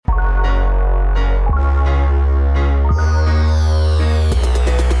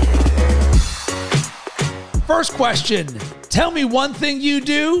First question, tell me one thing you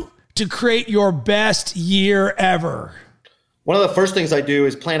do to create your best year ever. One of the first things I do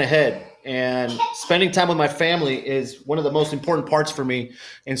is plan ahead, and spending time with my family is one of the most important parts for me.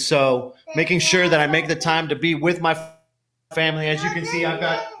 And so making sure that I make the time to be with my family. As you can see, I've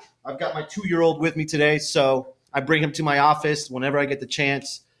got my 2-year-old with me today. So I bring him to my office whenever I get the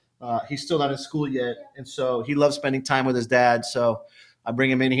chance. He's still not in school yet. And so he loves spending time with his dad. So I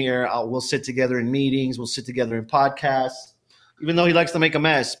bring him in here. We'll sit together in meetings. We'll sit together in podcasts, even though he likes to make a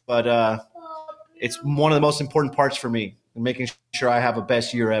mess. But it's one of the most important parts for me, and making sure I have a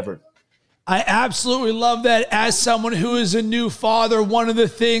best year ever. I absolutely love that. As someone who is a new father, one of the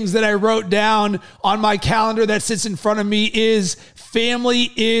things that I wrote down on my calendar that sits in front of me is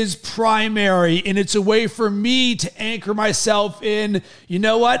family is primary. And it's a way for me to anchor myself in, you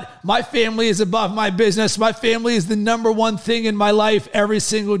know what? My family is above my business. My family is the number one thing in my life every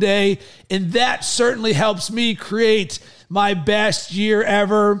single day. And that certainly helps me create my best year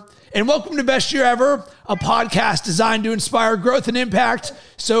ever. And welcome to Best Year Ever, a podcast designed to inspire growth and impact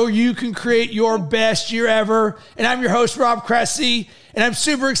so you can create your best year ever. And I'm your host, Rob Cressy, and I'm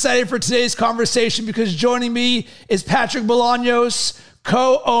super excited for today's conversation because joining me is Patrick Bolaños,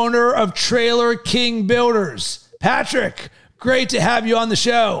 co-owner of Trailer King Builders. Patrick, great to have you on the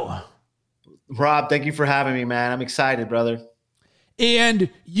show. Rob, thank you for having me, man. I'm excited, brother. And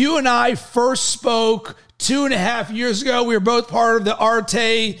you and I first spoke 2.5 years ago. We were both part of the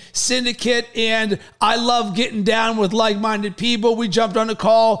Arte Syndicate, and I love getting down with like-minded people. We jumped on a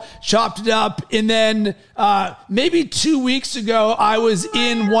call, chopped it up, and then maybe 2 weeks ago, I was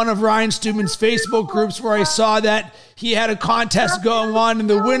in one of Ryan Stewman's Facebook groups where I saw that he had a contest going on, and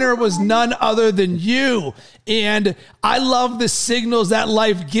the winner was none other than you. And I love the signals that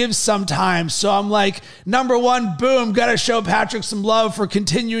life gives sometimes. So I'm like, number one, boom, got to show Patrick some love for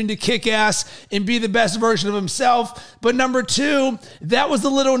continuing to kick ass and be the best version of himself. But number two, that was the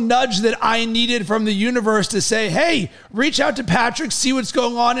little nudge that I needed from the universe to say, hey, reach out to Patrick, see what's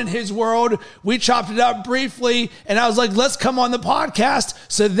going on in his world. We chopped it up briefly, and I was like, let's come on the podcast.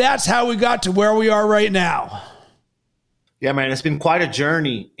 So that's how we got to where we are right now. Yeah, man, it's been quite a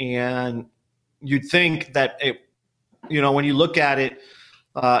journey, and you'd think that when you look at it,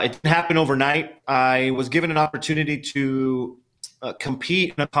 it didn't happen overnight. I was given an opportunity to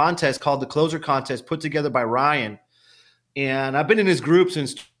compete in a contest called the Closer Contest, put together by Ryan, and I've been in his group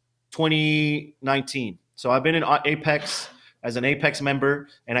since 2019. So I've been in Apex as an Apex member,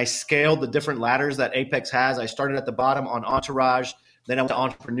 and I scaled the different ladders that Apex has. I started at the bottom on Entourage, then I went to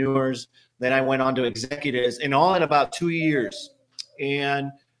entrepreneurs, then I went on to executives, and all in about 2 years.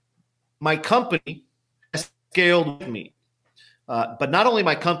 And my company has scaled with me. But not only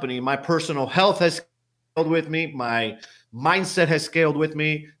my company, my personal health has scaled with me. My mindset has scaled with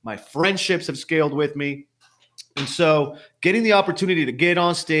me. My friendships have scaled with me. And so getting the opportunity to get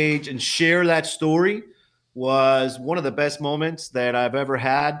on stage and share that story was one of the best moments that I've ever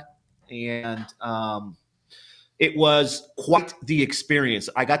had. And it was quite the experience.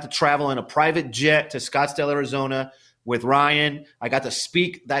 I got to travel in a private jet to Scottsdale, Arizona with Ryan. I got to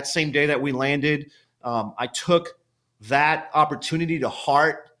speak that same day that we landed. I took that opportunity to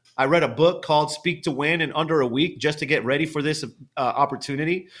heart. I read a book called Speak to Win in under a week just to get ready for this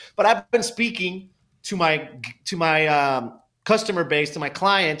opportunity. But I've been speaking to my customer base, to my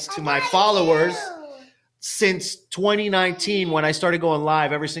clients, to my followers since 2019 when I started going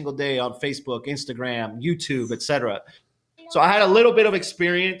live every single day on Facebook, Instagram, YouTube, etc. So I had a little bit of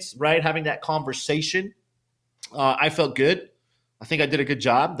experience, right, having that conversation. I felt good. I think I did a good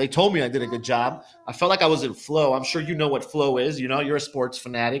job. They told me I did a good job. I felt like I was in flow. I'm sure you know what flow is. You know, you're a sports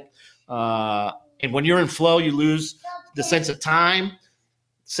fanatic. And when you're in flow, you lose the sense of time,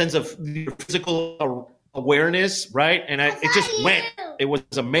 sense of your physical awareness, right? And it just went. It was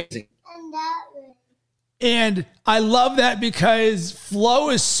amazing. And I love that because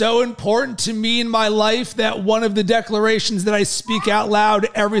flow is so important to me in my life that one of the declarations that I speak out loud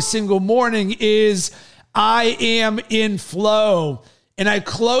every single morning is I am in flow. And I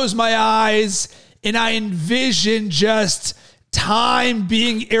close my eyes and I envision just time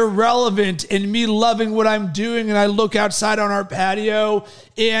being irrelevant and me loving what I'm doing. And I look outside on our patio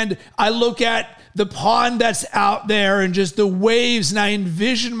and I look at the pond that's out there and just the waves. And I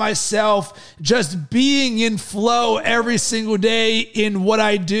envision myself just being in flow every single day in what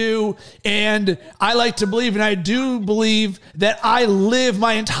I do. And I like to believe, and I do believe, that I live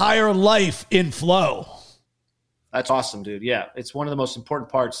my entire life in flow. That's awesome, dude. Yeah, it's one of the most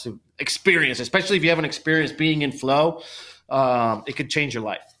important parts to experience, especially if you haven't experienced being in flow. It could change your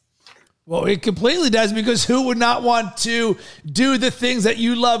life. Well, it completely does, because who would not want to do the things that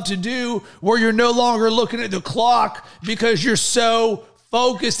you love to do where you're no longer looking at the clock because you're so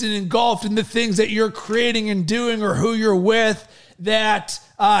focused and engulfed in the things that you're creating and doing or who you're with that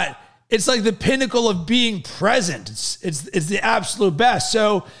it's like the pinnacle of being present. It's the absolute best.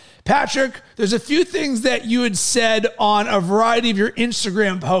 So, Patrick, there's a few things that you had said on a variety of your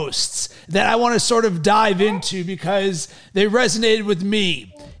Instagram posts that I want to sort of dive into because they resonated with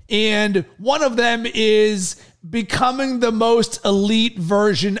me. And one of them is becoming the most elite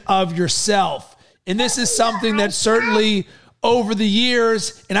version of yourself. And this is something that certainly over the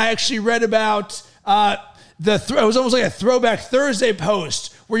years, and I actually read about it was almost like a Throwback Thursday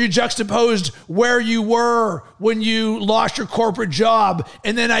post where you juxtaposed where you were when you lost your corporate job,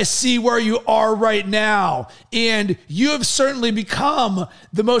 and then I see where you are right now. And you have certainly become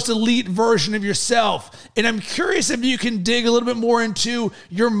the most elite version of yourself. And I'm curious if you can dig a little bit more into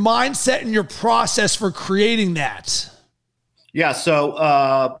your mindset and your process for creating that. Yeah, so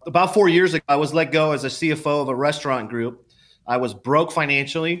about 4 years ago, I was let go as a CFO of a restaurant group. I was broke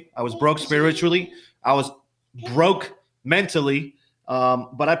financially. I was broke spiritually. I was broke mentally.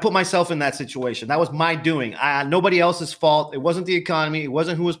 But I put myself in that situation. That was my doing. Nobody else's fault. It wasn't the economy. It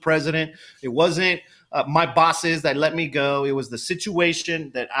wasn't who was president. It wasn't my bosses that let me go. It was the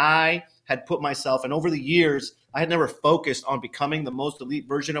situation that I had put myself in. Over the years, I had never focused on becoming the most elite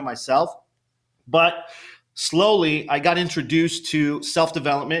version of myself. But slowly, I got introduced to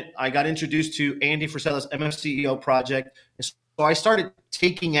self-development. I got introduced to Andy Frisella's MFCEO project. And so I started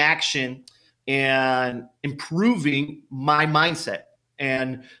taking action and improving my mindset.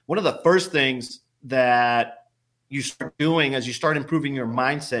 And one of the first things that you start doing as you start improving your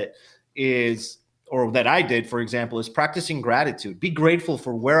mindset is, or that I did, for example, is practicing gratitude. Be grateful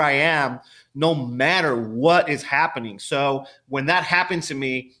for where I am, no matter what is happening. So when that happened to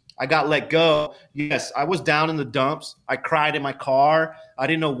me, I got let go. Yes, I was down in the dumps. I cried in my car. I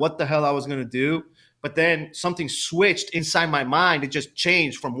didn't know what the hell I was going to do. But then something switched inside my mind. It just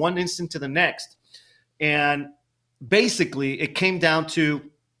changed from one instant to the next. And basically, it came down to,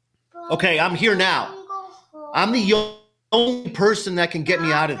 okay, I'm here now. I'm the only person that can get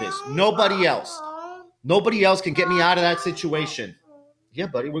me out of this. Nobody else. Nobody else can get me out of that situation. Yeah,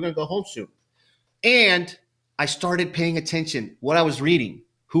 buddy, we're going to go home soon. And I started paying attention, what I was reading,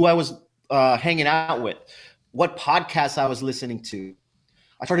 who I was hanging out with, what podcasts I was listening to.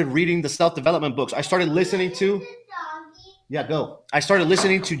 I started reading the self-development books. I started listening to I started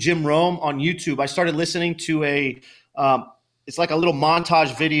listening to Jim Rome on YouTube. I started listening to it's like a little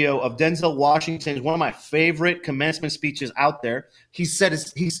montage video of Denzel Washington, one of my favorite commencement speeches out there. He said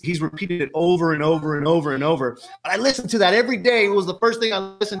he's repeated it over and over and over and over. But I listened to that every day. It was the first thing I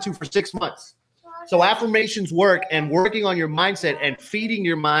listened to for 6 months. So affirmations work, and working on your mindset and feeding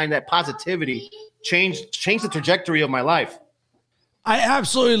your mind that positivity changed the trajectory of my life. I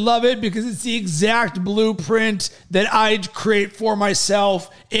absolutely love it because it's the exact blueprint that I create for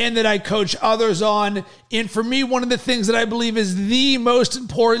myself and that I coach others on. And for me, one of the things that I believe is the most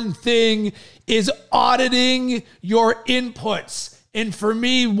important thing is auditing your inputs. And for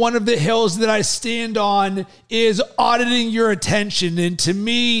me, one of the hills that I stand on is auditing your attention. And to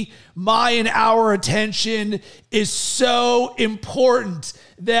me, my and our attention is so important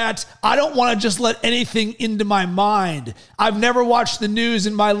that I don't want to just let anything into my mind. I've never watched the news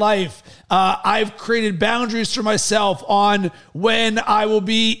in my life. I've created boundaries for myself on when I will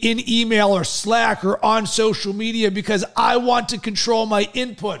be in email or Slack or on social media because I want to control my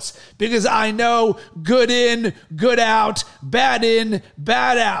inputs, because I know good in, good out, bad in,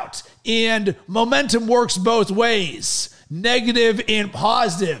 bad out. And momentum works both ways, negative and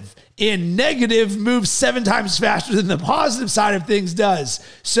positive. And negative moves 7 times faster than the positive side of things does.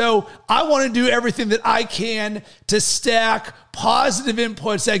 So I want to do everything that I can to stack positive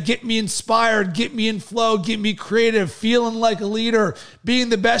inputs that get me inspired, get me in flow, get me creative, feeling like a leader, being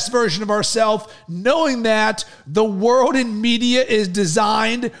the best version of ourselves, knowing that the world in media is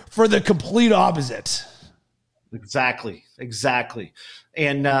designed for the complete opposite. Exactly.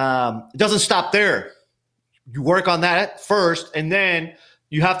 And it doesn't stop there. You work on that first, and then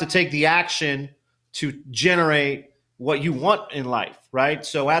you have to take the action to generate what you want in life, right?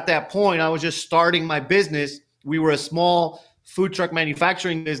 So at that point, I was just starting my business. We were a small food truck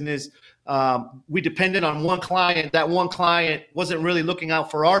manufacturing business. We depended on one client. That one client wasn't really looking out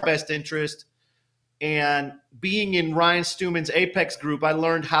for our best interest. And being in Ryan Stewman's Apex group, I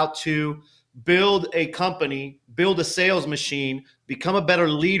learned how to build a company, build a sales machine, become a better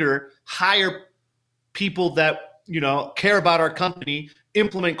leader, hire people that care about our company,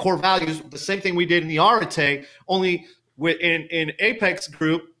 implement core values, the same thing we did in the Arete, only in Apex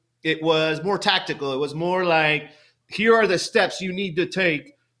Group, it was more tactical. It was more like, here are the steps you need to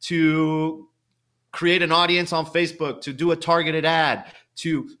take to create an audience on Facebook, to do a targeted ad,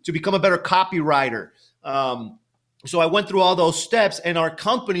 to become a better copywriter. So I went through all those steps, and our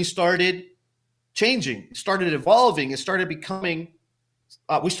company started changing, started evolving. It started becoming,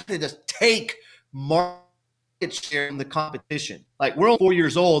 we started to take market share in the competition. Like, we're only 4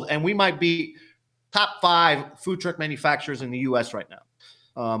 years old, and we might be top 5 food truck manufacturers in the U.S. right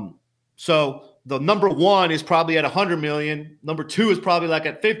now. So the number 1 is probably at 100 million. Number 2 is probably like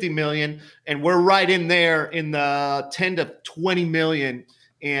at 50 million. And we're right in there in the 10 to 20 million.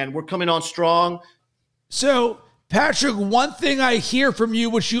 And we're coming on strong. So, Patrick, one thing I hear from you,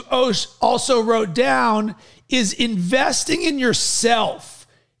 which you also wrote down, is investing in yourself.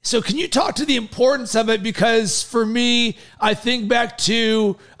 So can you talk to the importance of it? Because for me, I think back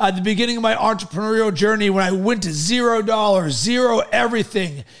to the beginning of my entrepreneurial journey when I went to $0, zero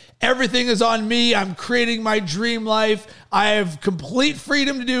everything. Everything is on me. I'm creating my dream life. I have complete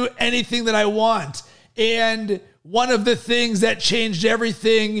freedom to do anything that I want. And one of the things that changed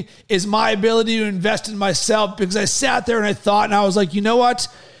everything is my ability to invest in myself, because I sat there and I thought, and I was like, you know what?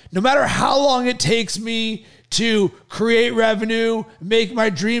 No matter how long it takes me to create revenue, make my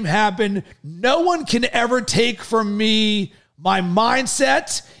dream happen, no one can ever take from me my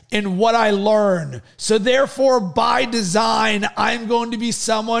mindset and what I learn. So therefore, by design, I'm going to be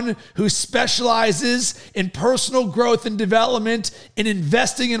someone who specializes in personal growth and development and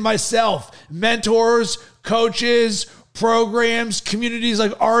investing in myself. Mentors, coaches, programs, communities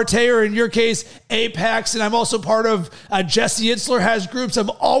like Arte, or in your case, Apex. And I'm also part of Jesse Itzler has groups. I'm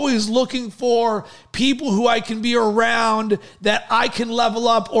always looking for people who I can be around that I can level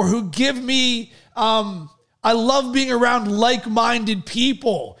up, or who give me, I love being around like-minded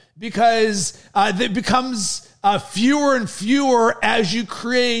people, because it becomes fewer and fewer as you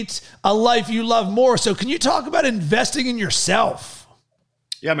create a life you love more. So can you talk about investing in yourself?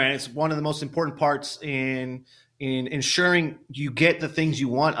 Yeah, man, it's one of the most important parts in ensuring you get the things you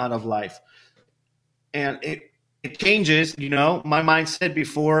want out of life. And it changes, my mindset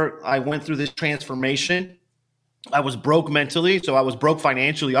before I went through this transformation. I was broke mentally, so I was broke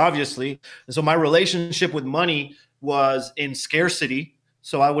financially, obviously. And so my relationship with money was in scarcity.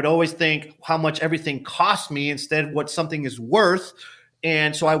 So I would always think how much everything cost me instead of what something is worth.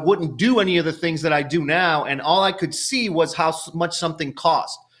 And so I wouldn't do any of the things that I do now. And all I could see was how much something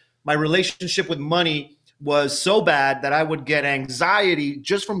cost. My relationship with money was so bad that I would get anxiety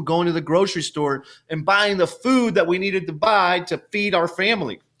just from going to the grocery store and buying the food that we needed to buy to feed our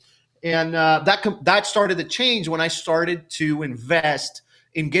family. And that started to change when I started to invest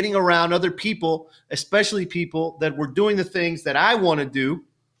in getting around other people, especially people that were doing the things that I want to do,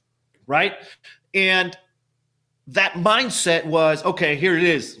 right? And that mindset was, okay, here it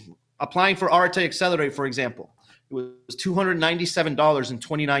is. Applying for Arte Accelerate, for example. It was $297 in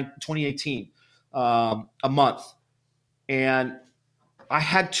 2018. A month. And I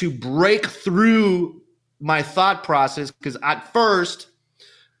had to break through my thought process, because at first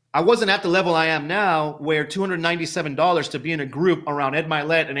I wasn't at the level I am now, where $297 to be in a group around Ed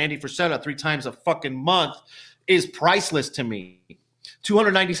Milet and Andy Frisella 3 times a fucking month is priceless to me.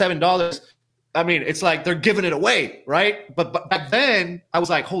 $297, I mean, it's like they're giving it away, right? But back then I was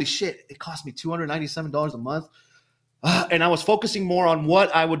like, holy shit, it cost me $297 a month. And I was focusing more on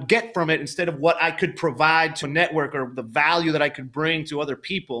what I would get from it instead of what I could provide to a network, or the value that I could bring to other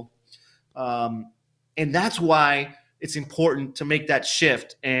people. And that's why it's important to make that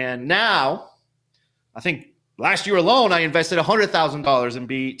shift. And now, I think last year alone, I invested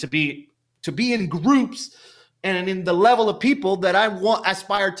 $100,000 to be in groups and in the level of people that I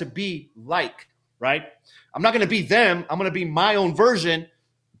aspire to be like, right? I'm not going to be them. I'm going to be my own version,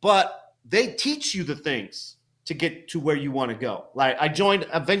 but they teach you the things to get to where you want to go. Like, I joined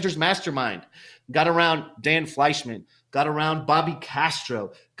Avengers Mastermind, got around Dan Fleischman, got around Bobby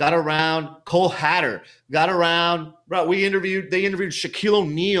Castro, got around Cole Hatter, got around, they interviewed Shaquille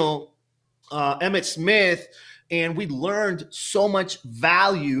O'Neal, Emmett Smith, and we learned so much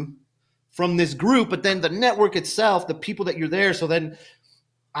value from this group. But then the network itself, the people that you're there, so then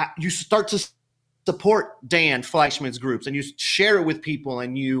you start to support Dan Fleischman's groups, and you share it with people,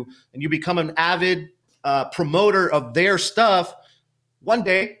 and you become an avid promoter of their stuff. One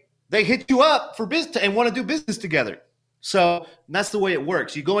day they hit you up for business and want to do business together. So that's the way it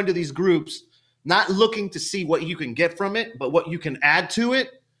works. You go into these groups not looking to see what you can get from it, but what you can add to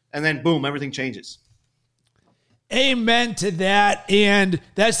it, and then boom, everything changes. Amen to that. And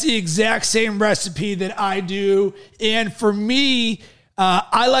that's the exact same recipe that I do. And for me,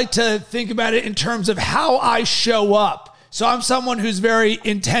 I like to think about it in terms of how I show up. So I'm someone who's very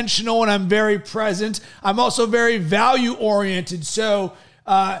intentional and I'm very present. I'm also very value oriented. So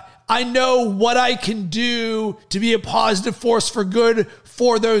I know what I can do to be a positive force for good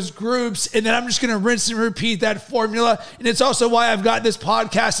for those groups. And then I'm just going to rinse and repeat that formula. And it's also why I've got this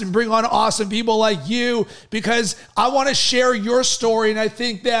podcast and bring on awesome people like you, because I want to share your story. And I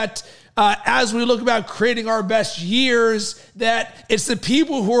think that as we look about creating our best years, that it's the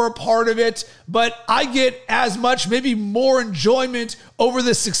people who are a part of it, but I get as much, maybe more enjoyment over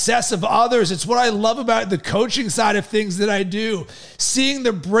the success of others. It's what I love about the coaching side of things that I do. Seeing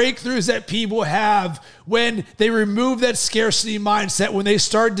the breakthroughs that people have when they remove that scarcity mindset, when they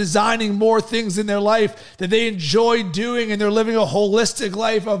start designing more things in their life that they enjoy doing, and they're living a holistic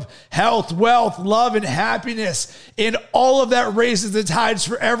life of health, wealth, love, and happiness. And all of that raises the tides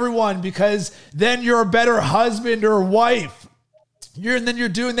for everyone, because then you're a better husband or wife. Then you're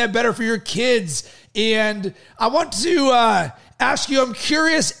doing that better for your kids. And I want to ask you, I'm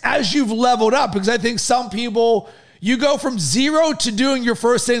curious, as you've leveled up, because I think some people, you go from zero to doing your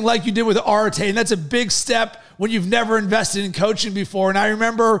first thing like you did with Arte, and that's a big step when you've never invested in coaching before. And I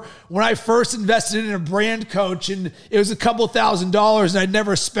remember when I first invested in a brand coach, and it was a couple $1,000s, and I'd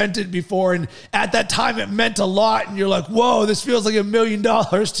never spent it before. And at that time, it meant a lot. And you're like, whoa, this feels like $1 million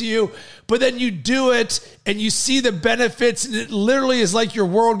to you. But then you do it and you see the benefits, and it literally is like your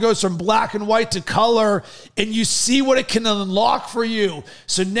world goes from black and white to color, and you see what it can unlock for you.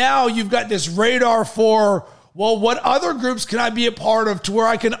 So now you've got this radar for, well, what other groups can I be a part of to where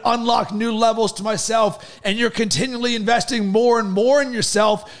I can unlock new levels to myself? And you're continually investing more and more in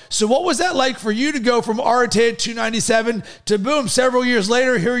yourself. So what was that like for you to go from Arte at 297 to boom, several years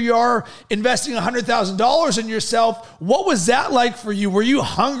later, here you are investing $100,000 in yourself? What was that like for you? Were you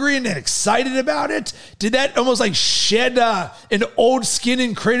hungry and excited about it? Did that almost like shed an old skin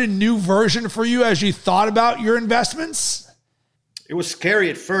and create a new version for you as you thought about your investments? It was scary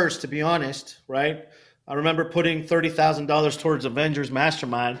at first, to be honest, right? I remember putting $30,000 towards Avengers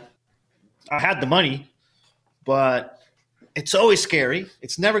Mastermind. I had the money, but it's always scary.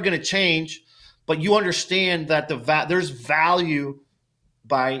 It's never going to change. But you understand that there's value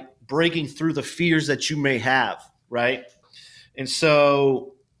by breaking through the fears that you may have, right? And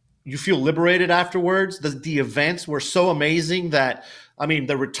so you feel liberated afterwards. The events were so amazing that, I mean,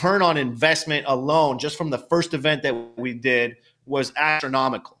 the return on investment alone, just from the first event that we did, was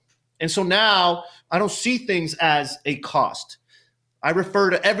astronomical. And so now I don't see things as a cost. I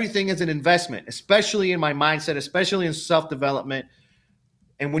refer to everything as an investment, especially in my mindset, especially in self-development.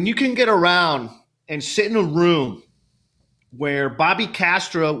 And when you can get around and sit in a room where Bobby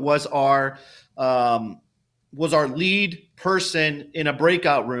Castro was our lead person in a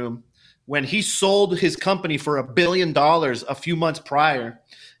breakout room when he sold his company for $1 billion a few months prior,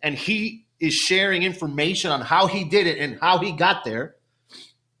 and he is sharing information on how he did it and how he got there,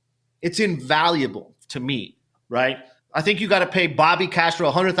 it's invaluable to me, right? I think you got to pay Bobby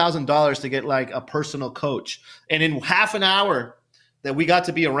Castro $100,000 to get like a personal coach. And in half an hour that we got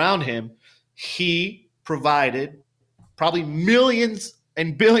to be around him, he provided probably millions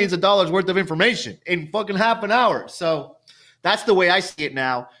and billions of dollars worth of information in fucking half an hour. So that's the way I see it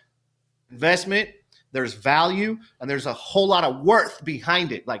now. Investment, there's value, and there's a whole lot of worth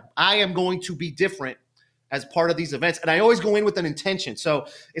behind it. Like, I am going to be different as part of these events. And I always go in with an intention. So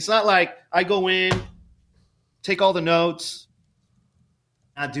it's not like I go in, take all the notes,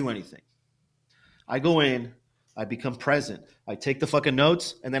 not do anything. I go in, I become present. I take the fucking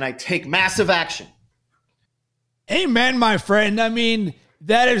notes, and then I take massive action. Amen, my friend. I mean,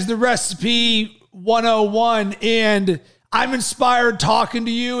 that is the recipe 101. And I'm inspired talking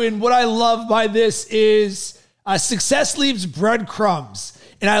to you. And what I love by this is success leaves breadcrumbs.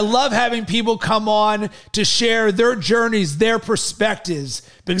 And I love having people come on to share their journeys, their perspectives,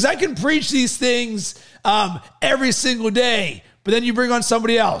 because I can preach these things every single day, but then you bring on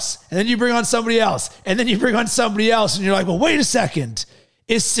somebody else, and then you bring on somebody else, and then you bring on somebody else, and you're like, well, wait a second.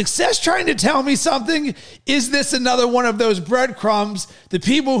 Is success trying to tell me something? Is this another one of those breadcrumbs? The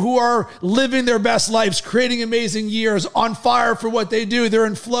people who are living their best lives, creating amazing years, on fire for what they do. They're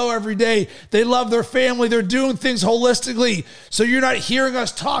in flow every day. They love their family. They're doing things holistically. So you're not hearing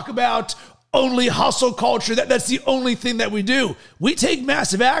us talk about only hustle culture. That's the only thing that we do. We take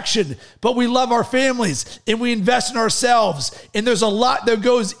massive action, but we love our families and we invest in ourselves. And there's a lot that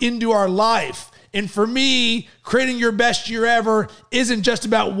goes into our life. And for me, creating your best year ever isn't just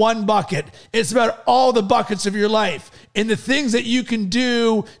about one bucket. It's about all the buckets of your life and the things that you can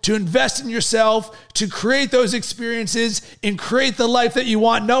do to invest in yourself, to create those experiences and create the life that you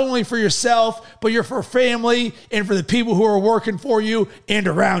want, not only for yourself, but for family and for the people who are working for you and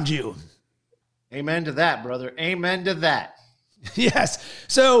around you. Amen to that, brother. Amen to that. Yes.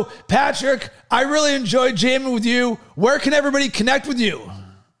 So, Patrick, I really enjoyed jamming with you. Where can everybody connect with you?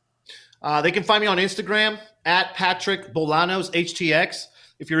 They can find me on Instagram at Patrick Bolanos, HTX.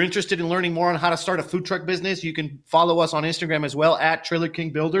 If you're interested in learning more on how to start a food truck business, you can follow us on Instagram as well at Trailer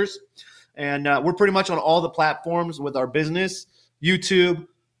King Builders. And we're pretty much on all the platforms with our business: YouTube,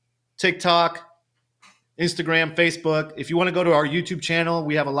 TikTok, Instagram, Facebook. If you want to go to our YouTube channel,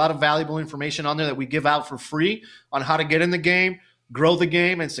 we have a lot of valuable information on there that we give out for free on how to get in the game, grow the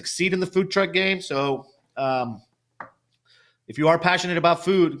game, and succeed in the food truck game. So if you are passionate about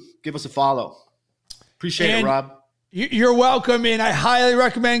food, give us a follow. Appreciate it, Rob. You're welcome, and I highly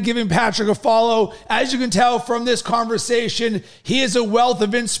recommend giving Patrick a follow. As you can tell from this conversation, he is a wealth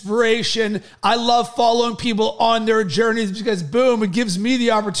of inspiration. I love following people on their journeys because, boom, it gives me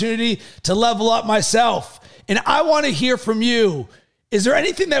the opportunity to level up myself. And I want to hear from you. Is there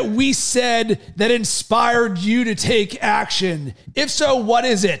anything that we said that inspired you to take action? If so, what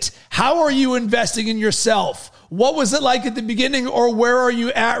is it? How are you investing in yourself? What was it like at the beginning, or where are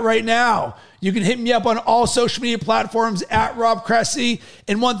you at right now? You can hit me up on all social media platforms at Rob Cressy.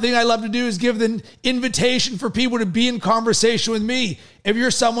 And one thing I love to do is give an invitation for people to be in conversation with me. If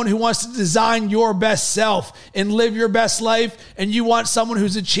you're someone who wants to design your best self and live your best life, and you want someone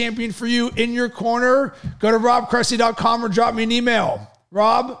who's a champion for you in your corner, go to robcressy.com or drop me an email.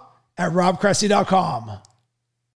 Rob@robcressy.com.